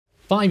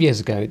5 years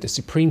ago, the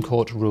Supreme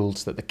Court ruled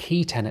that the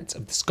key tenets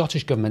of the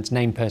Scottish Government's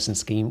named person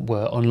scheme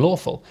were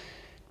unlawful.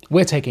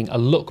 We're taking a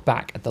look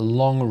back at the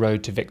long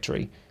road to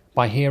victory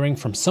by hearing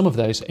from some of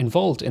those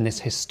involved in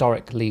this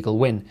historic legal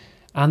win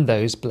and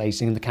those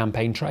blazing the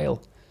campaign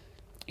trail.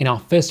 In our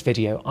first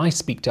video, I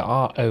speak to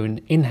our own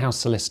in-house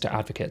solicitor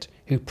advocate,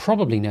 who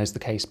probably knows the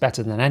case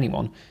better than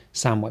anyone,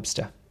 Sam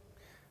Webster.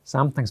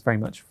 Sam, thanks very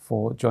much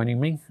for joining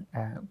me.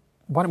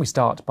 Why don't we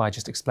start by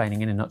just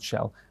explaining in a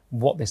nutshell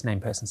what this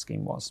named person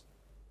scheme was?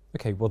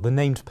 Okay, well, the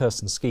named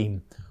person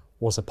scheme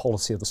was a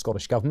policy of the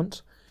Scottish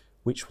Government,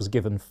 which was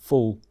given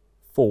full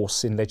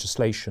force in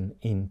legislation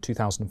in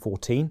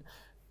 2014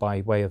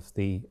 by way of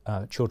the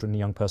Children and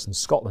Young Persons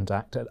Scotland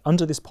Act. And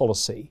under this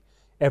policy,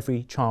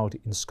 every child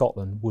in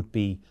Scotland would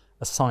be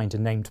assigned a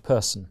named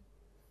person,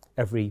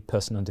 every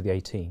person under the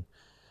 18.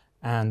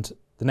 And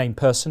the named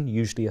person,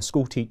 usually a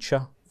school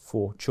teacher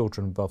for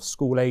children above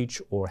school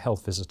age or a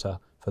health visitor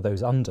for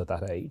those under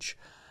that age.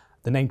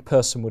 The named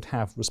person would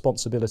have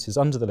responsibilities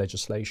under the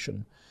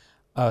legislation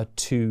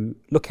to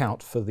look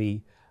out for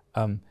the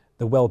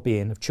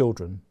well-being of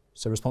children.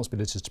 So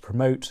responsibilities to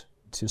promote,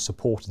 to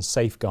support and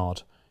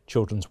safeguard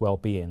children's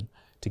well-being,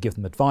 to give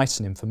them advice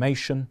and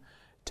information,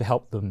 to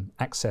help them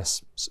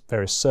access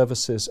various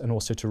services, and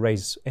also to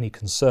raise any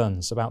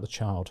concerns about the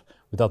child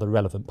with other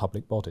relevant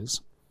public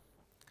bodies.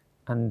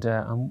 And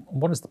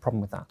what is the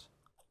problem with that?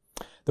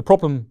 The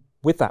problem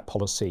with that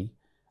policy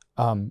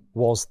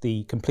was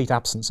the complete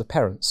absence of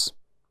parents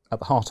at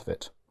the heart of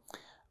it.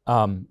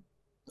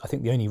 I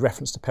think the only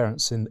reference to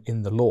parents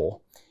in the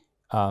law,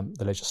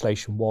 the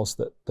legislation, was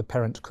that the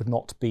parent could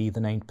not be the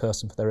named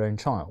person for their own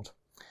child.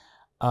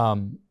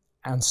 And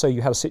so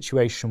you had a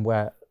situation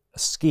where a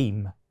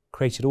scheme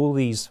created all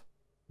these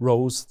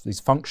roles, these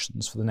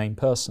functions for the named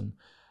person,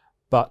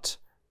 but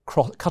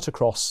cut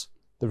across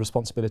the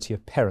responsibility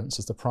of parents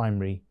as the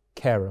primary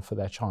carer for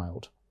their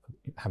child,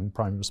 having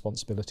primary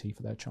responsibility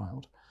for their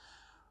child.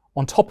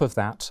 On top of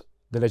that,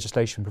 the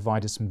legislation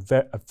provided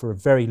for a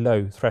very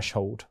low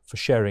threshold for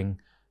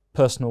sharing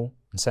personal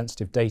and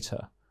sensitive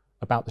data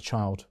about the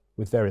child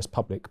with various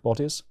public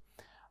bodies,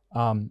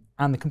 and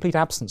the complete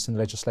absence in the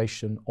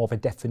legislation of a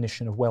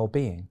definition of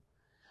well-being.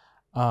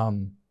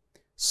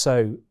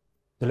 So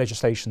the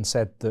legislation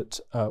said that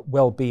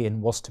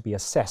well-being was to be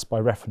assessed by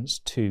reference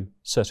to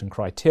certain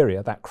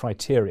criteria. That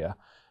criteria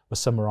was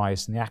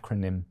summarised in the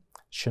acronym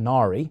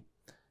SHANARI.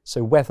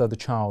 So whether the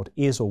child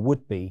is or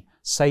would be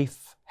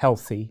safe,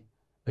 healthy,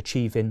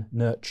 achieving,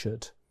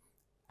 nurtured,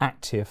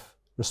 active,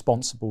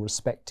 responsible,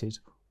 respected,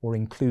 or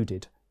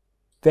included.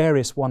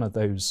 Various one of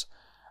those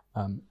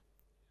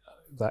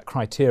that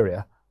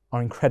criteria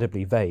are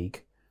incredibly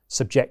vague,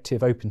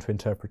 subjective, open to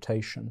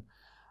interpretation.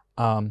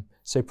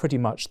 So pretty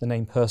much the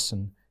named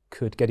person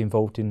could get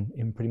involved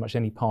in pretty much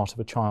any part of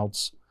a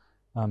child's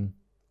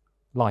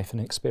life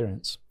and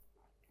experience.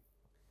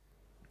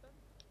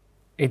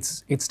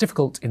 It's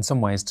difficult in some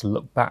ways to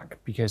look back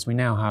because we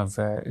now have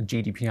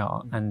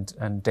GDPR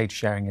and data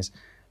sharing is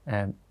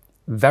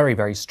very,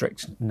 very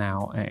strict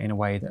now in a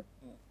way that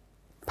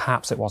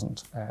perhaps it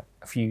wasn't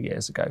a few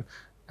years ago.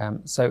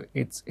 So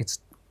it's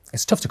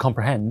tough to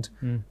comprehend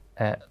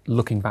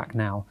looking back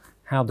now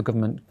how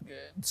the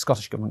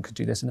Scottish Government could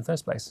do this in the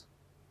first place.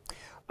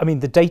 I mean,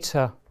 the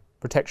data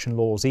protection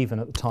laws, even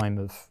at the time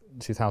of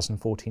the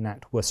 2014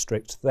 Act, were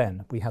strict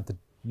then. We had the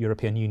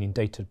European Union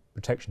Data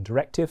Protection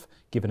Directive,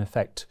 given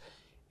effect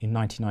in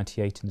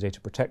 1998 in the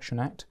Data Protection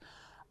Act.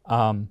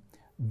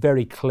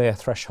 Very clear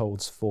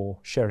thresholds for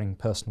sharing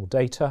personal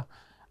data,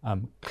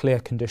 clear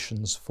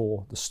conditions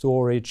for the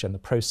storage and the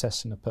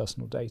processing of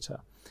personal data.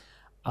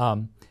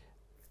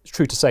 It's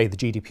true to say the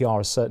GDPR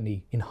has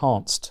certainly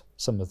enhanced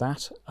some of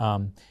that,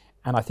 and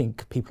I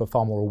think people are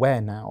far more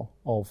aware now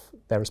of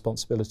their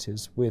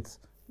responsibilities with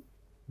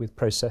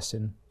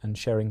processing and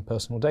sharing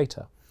personal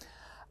data.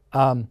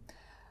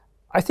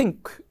 I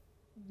think,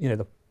 you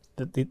know,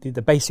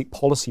 the basic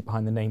policy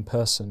behind the named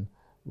person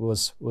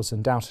was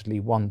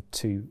undoubtedly one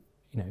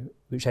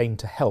which aimed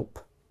to help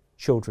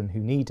children who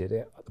needed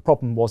it. The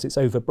problem was its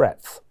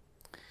overbreadth,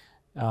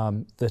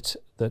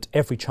 that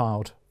every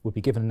child would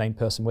be given a named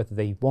person whether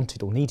they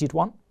wanted or needed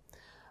one,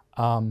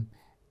 and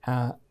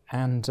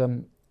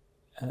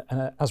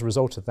as a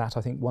result of that,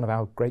 I think one of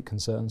our great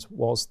concerns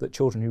was that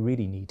children who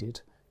really needed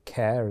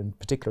care and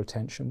particular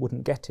attention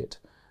wouldn't get it,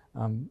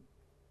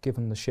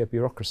 given the sheer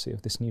bureaucracy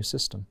of this new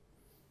system.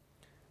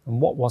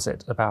 And what was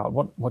it about?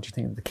 What do you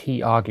think are the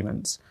key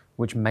arguments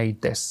which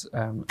made this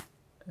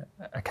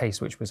a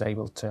case which was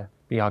able to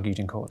be argued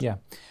in court? Yeah,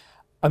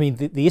 I mean,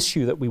 the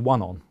issue that we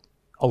won on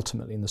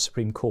ultimately in the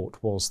Supreme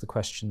Court was the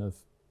question of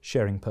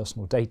sharing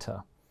personal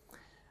data.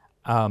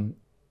 And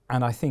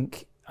I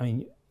think, I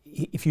mean,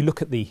 if you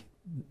look at the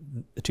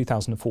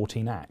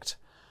 2014 Act,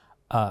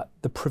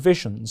 the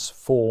provisions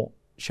for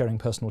sharing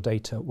personal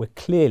data were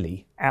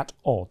clearly at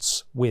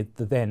odds with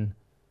the then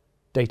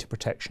Data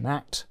Protection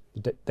Act,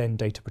 the then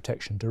Data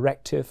Protection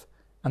Directive,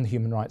 and the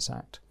Human Rights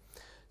Act.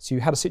 So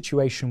you had a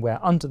situation where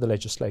under the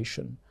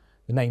legislation,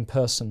 the named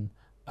person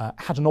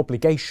had an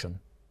obligation,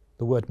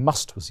 the word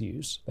must was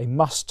used, they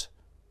must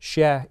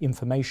share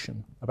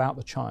information about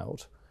the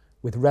child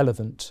with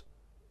relevant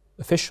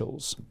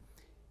officials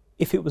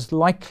if it was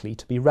likely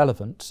to be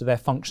relevant to their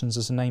functions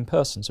as a named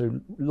person,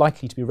 so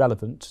likely to be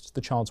relevant to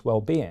the child's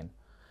well-being.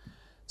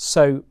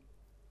 So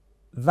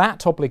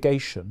that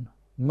obligation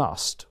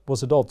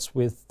was at odds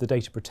with the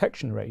data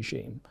protection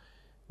regime,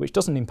 which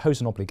doesn't impose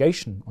an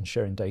obligation on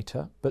sharing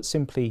data, but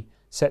simply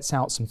sets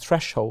out some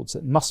thresholds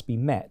that must be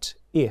met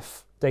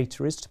if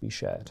data is to be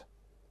shared.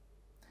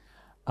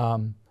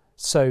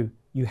 So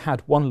you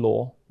had one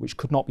law which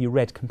could not be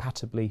read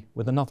compatibly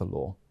with another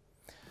law.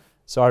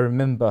 So I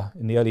remember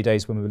in the early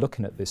days when we were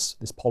looking at this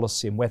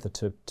policy and whether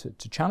to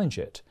challenge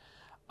it,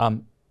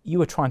 you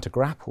were trying to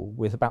grapple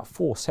with about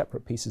 4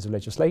 separate pieces of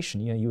legislation.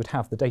 You would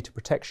have the Data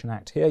Protection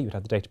Act here, you would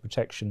have the Data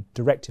Protection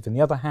Directive in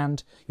the other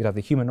hand, you'd have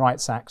the Human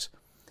Rights Act,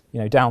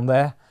 down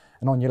there,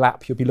 and on your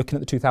lap you'll be looking at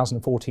the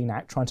 2014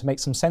 Act trying to make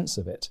some sense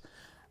of it.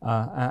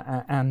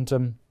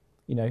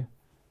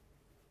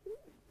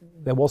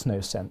 There was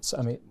no sense.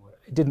 I mean,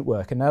 it didn't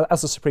work. And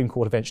as the Supreme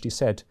Court eventually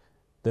said,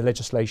 the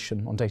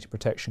legislation on data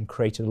protection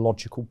created a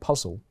logical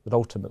puzzle that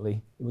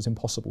ultimately it was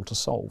impossible to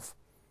solve.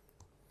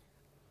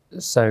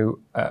 So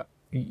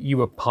you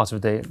were part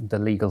of the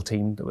legal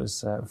team that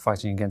was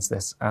fighting against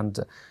this, and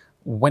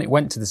when it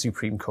went to the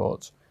Supreme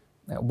Court,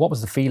 what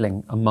was the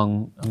feeling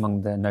among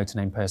the no to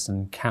name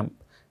person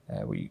camp?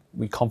 Were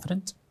you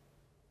confident?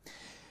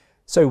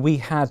 So we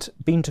had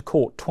been to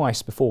court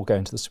twice before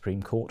going to the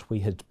Supreme Court.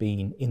 We had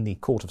been in the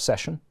Court of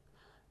Session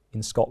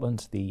in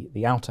Scotland,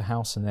 the outer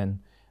house, and then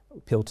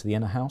appealed to the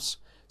inner house.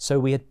 So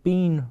we had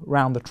been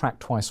round the track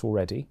twice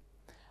already,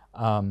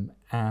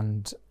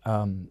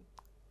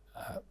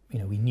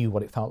 we knew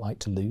what it felt like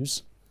to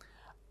lose.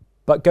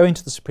 But going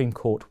to the Supreme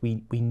Court,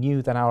 we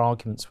knew that our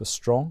arguments were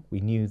strong.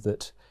 We knew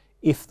that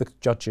if the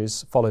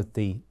judges followed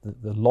the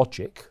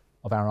logic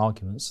of our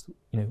arguments,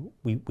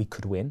 we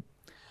could win.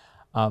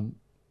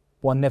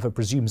 One never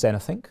presumes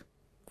anything,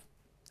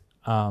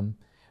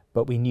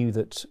 but we knew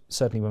that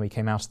certainly when we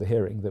came out of the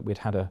hearing that we'd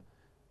had a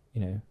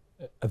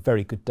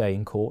very good day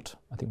in court.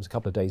 I think it was a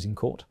couple of days in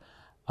court.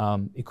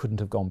 It couldn't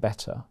have gone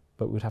better,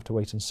 but we'd have to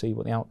wait and see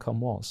what the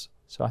outcome was.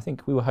 So I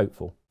think we were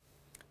hopeful.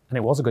 And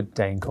it was a good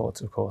day in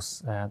court, of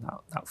course. That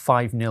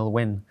 5-0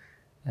 win.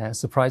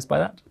 Surprised by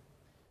that?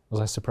 Was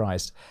I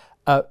surprised?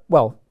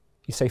 Well,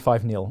 you say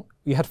 5-0.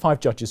 You had 5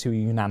 judges who were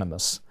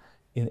unanimous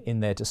in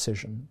their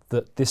decision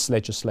that this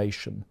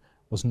legislation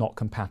was not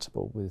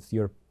compatible with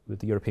the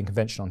European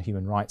Convention on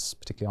Human Rights,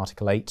 particularly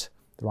Article 8,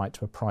 the right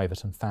to a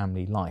private and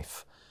family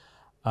life.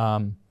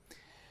 I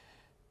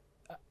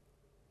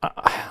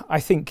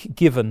think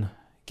given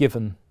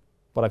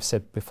what I've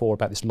said before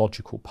about this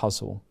logical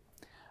puzzle,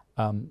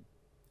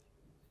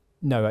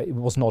 no, it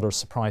was not a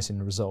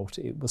surprising result.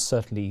 It was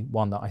certainly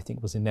one that I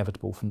think was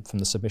inevitable from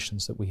the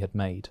submissions that we had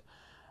made.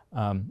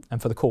 And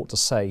for the court to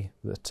say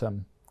that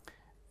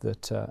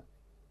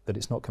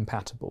it's not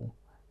compatible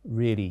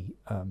really,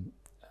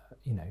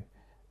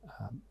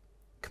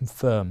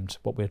 confirmed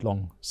what we had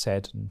long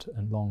said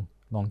and long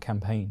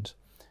campaigned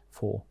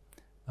for.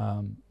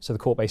 So the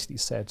court basically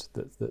said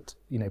that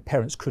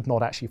parents could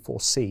not actually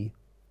foresee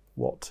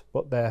what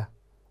their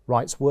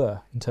rights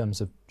were in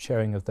terms of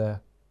sharing of their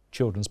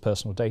children's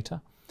personal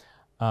data,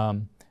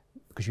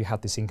 because you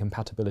had this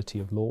incompatibility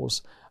of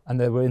laws, and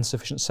there were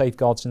insufficient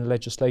safeguards in the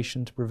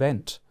legislation to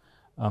prevent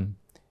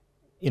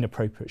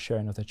inappropriate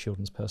sharing of their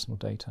children's personal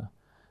data.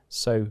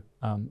 So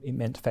it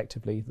meant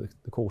effectively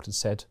the court had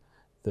said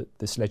that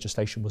this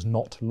legislation was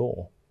not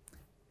law.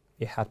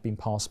 It had been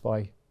passed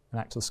by an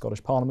act of the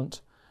Scottish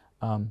Parliament,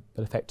 but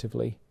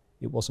effectively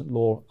it wasn't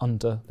law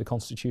under the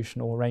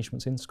constitutional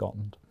arrangements in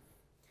Scotland.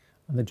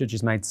 And the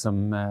judges made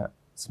some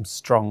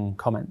strong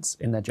comments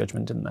in their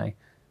judgment, didn't they,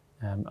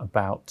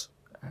 about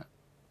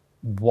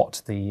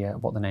what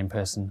the named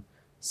person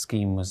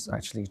scheme was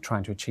actually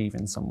trying to achieve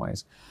in some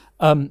ways.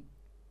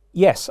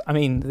 Yes, I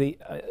mean,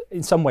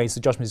 in some ways the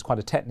judgment is quite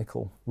a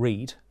technical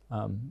read.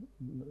 A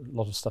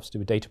lot of stuff to do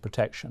with data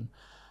protection,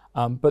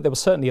 but there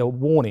was certainly a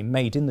warning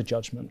made in the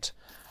judgment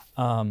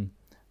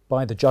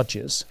by the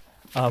judges,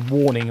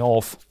 warning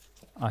of,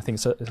 I think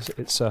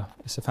it's a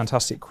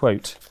fantastic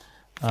quote.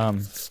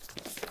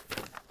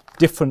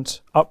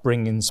 Different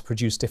upbringings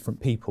produce different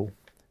people.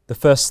 The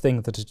first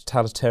thing that a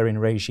totalitarian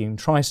regime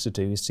tries to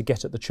do is to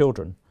get at the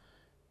children,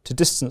 to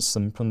distance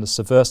them from the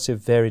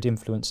subversive, varied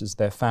influences of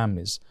their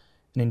families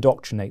and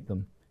indoctrinate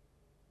them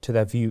to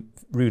their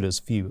ruler's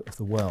view of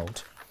the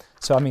world.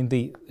 So, I mean,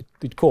 the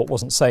court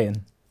wasn't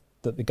saying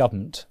that the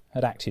government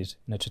had acted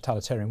in a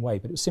totalitarian way,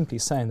 but it was simply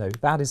saying, though,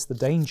 that is the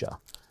danger.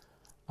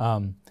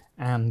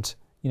 And,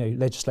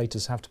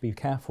 legislators have to be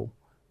careful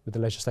with the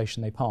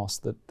legislation they pass,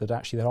 that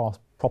actually there are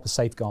proper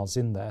safeguards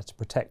in there to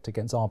protect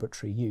against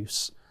arbitrary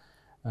use,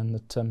 and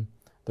that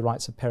the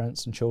rights of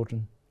parents and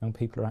children, young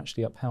people, are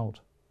actually upheld.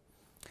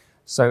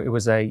 So it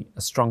was a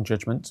strong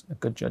judgment, a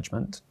good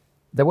judgment.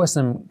 There were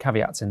some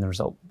caveats in the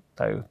result,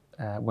 though,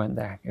 weren't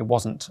there? It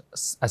wasn't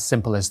as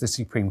simple as the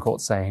Supreme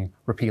Court saying,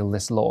 repeal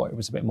this law. It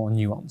was a bit more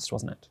nuanced,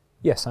 wasn't it?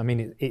 Yes, I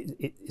mean,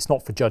 it's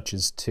not for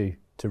judges to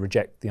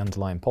reject the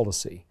underlying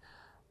policy.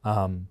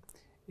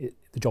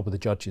 The job of the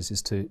judges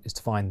is to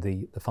find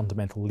the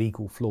fundamental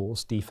legal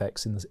flaws,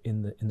 defects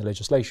in the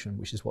legislation,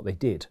 which is what they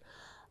did.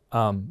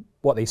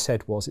 What they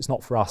said was, it's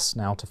not for us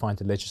now to find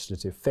a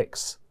legislative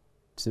fix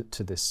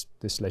to this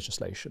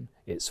legislation.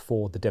 It's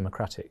for the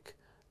democratic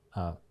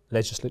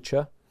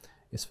legislature.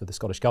 It's for the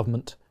Scottish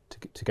Government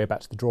to go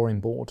back to the drawing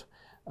board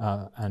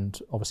and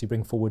obviously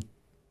bring forward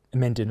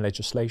amending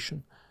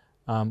legislation,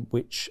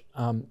 which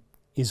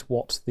is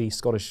what the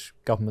Scottish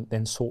Government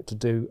then sought to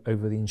do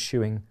over the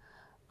ensuing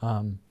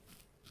 3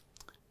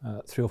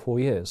 or 4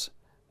 years,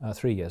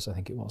 3 years I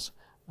think it was.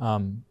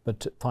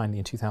 But finally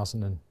in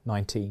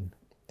 2019,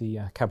 the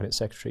Cabinet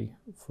Secretary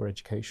for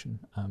Education,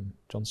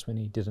 John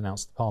Swinney, did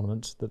announce to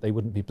Parliament that they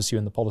wouldn't be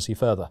pursuing the policy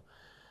further,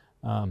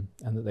 and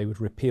that they would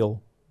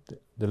repeal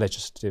the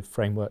legislative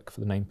framework for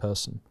the named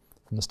person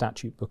from the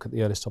statute book at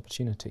the earliest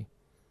opportunity.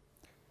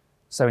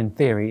 So in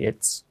theory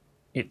it's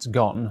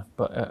gone,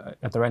 but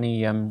are there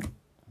any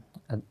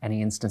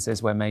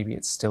instances where maybe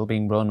it's still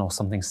being run or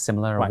something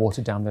similar, a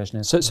watered down version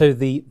is? So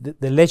the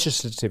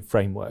legislative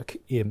framework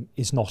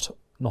is not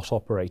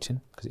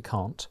operating, because it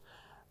can't.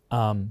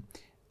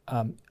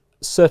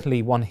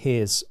 Certainly one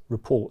hears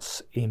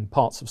reports in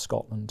parts of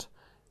Scotland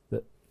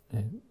that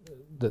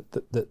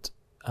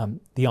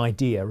the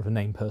idea of a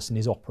named person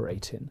is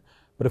operating,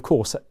 but of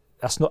course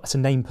that's a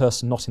named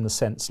person not in the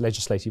sense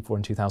legislated for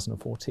in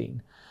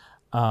 2014.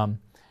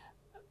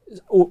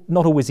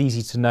 Not always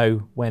easy to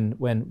know when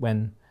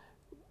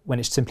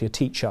it's simply a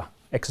teacher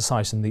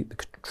exercising the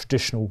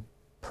traditional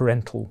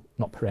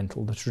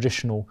the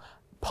traditional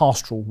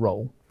pastoral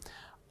role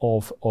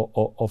of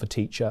a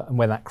teacher, and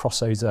when that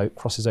crosses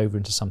over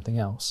into something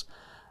else.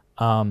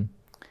 But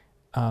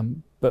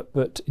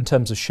in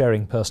terms of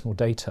sharing personal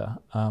data,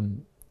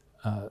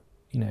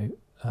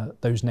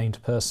 those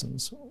named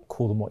persons,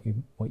 call them what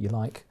you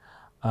like,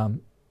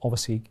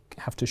 obviously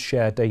have to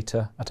share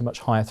data at a much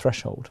higher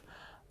threshold,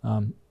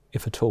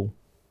 if at all.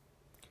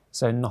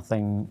 So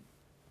nothing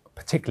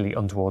particularly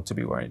untoward to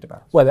be worried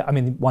about? Well, I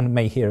mean, one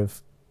may hear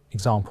of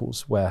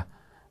examples where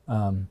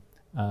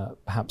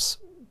perhaps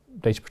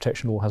data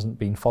protection law hasn't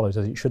been followed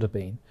as it should have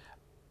been,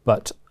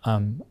 but I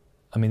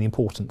mean, the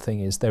important thing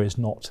is there's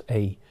not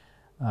a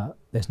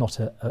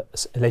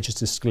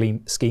legislative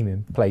scheme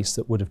in place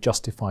that would have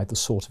justified the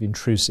sort of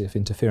intrusive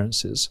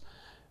interferences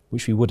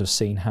which we would have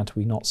seen had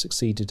we not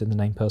succeeded in the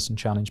named person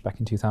challenge back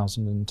in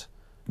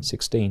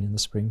 2016 in the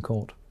Supreme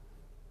Court.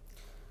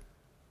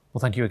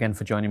 Well, thank you again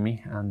for joining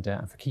me and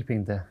for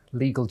keeping the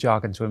legal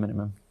jargon to a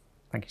minimum.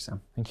 Thank you,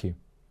 Sam. Thank you.